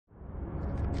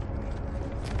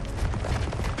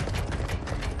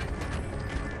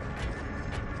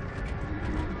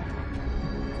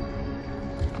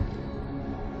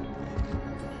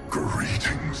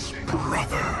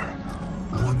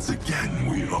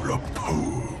are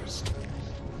opposed.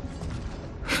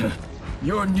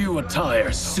 Your new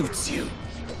attire suits you.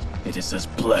 It is as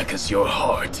black as your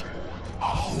heart.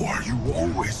 How are you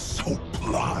always so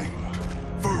blind?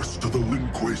 First to the Lin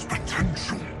Kuei's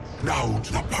potential, now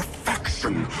to the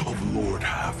perfection of Lord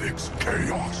Havoc's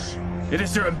chaos. It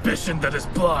is your ambition that is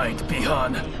blind,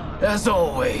 Bihan. As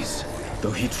always.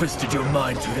 Though he twisted your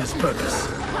mind to his purpose,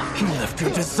 he left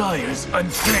your desires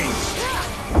unchanged.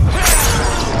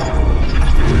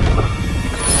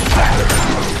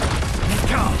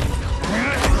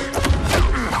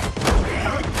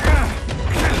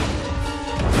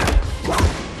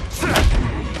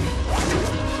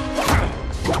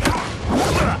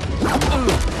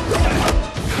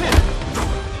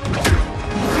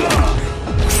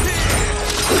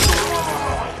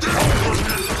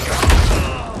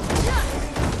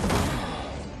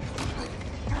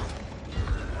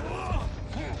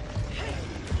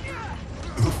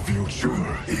 The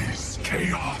future is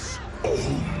chaos. All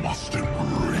must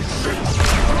embrace it.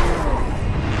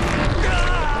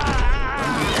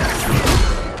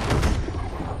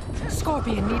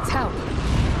 Scorpion needs help.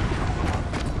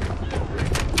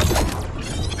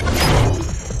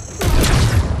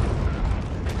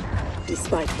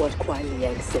 Despite what Kuai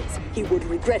Liang says, he would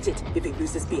regret it if he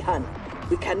loses Bihan.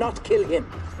 We cannot kill him.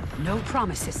 No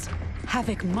promises.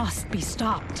 Havoc must be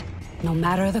stopped, no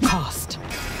matter the cost.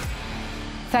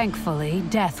 Thankfully,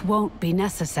 death won't be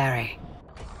necessary.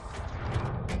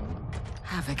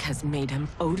 Havoc has made him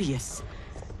odious.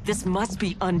 This must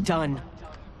be undone.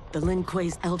 The Lin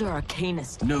Kuei's Elder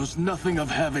Arcanist Knows nothing of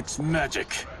Havoc's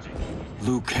magic.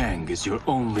 Liu Kang is your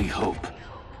only hope.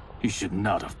 You should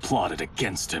not have plotted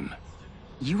against him.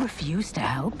 You refuse to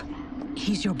help?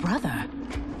 He's your brother.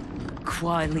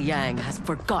 Kuai Liang has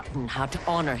forgotten how to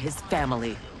honor his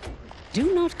family.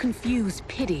 Do not confuse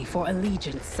pity for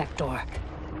allegiance, Sector.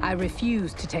 I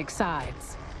refuse to take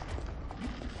sides.